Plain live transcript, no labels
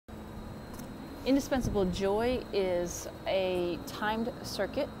Indispensable Joy is a timed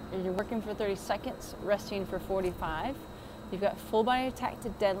circuit. You're working for 30 seconds, resting for 45. You've got full body attack to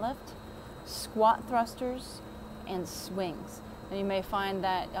deadlift, squat thrusters, and swings. And you may find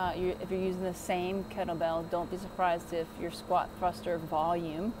that if you're using the same kettlebell, don't be surprised if your squat thruster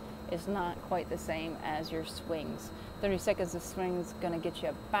volume is not quite the same as your swings. 30 seconds of swings going to get you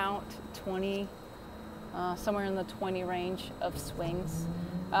about 20, somewhere in the 20 range of swings.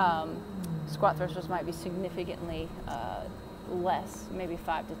 Squat thrusters might be significantly less, maybe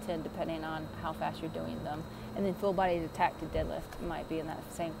 5 to 10, depending on how fast you're doing them. And then full body attack to deadlift might be in that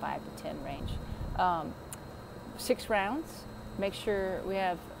same 5 to 10 range. 6 rounds. Make sure we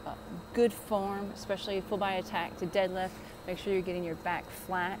have good form, especially full body attack to deadlift. Make sure you're getting your back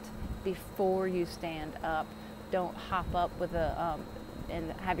flat before you stand up. Don't hop up with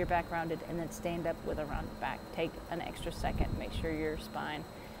and have your back rounded and then stand up with a rounded back. Take an extra second. Make sure your spine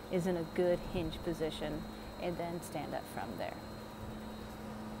is in a good hinge position and then stand up from there.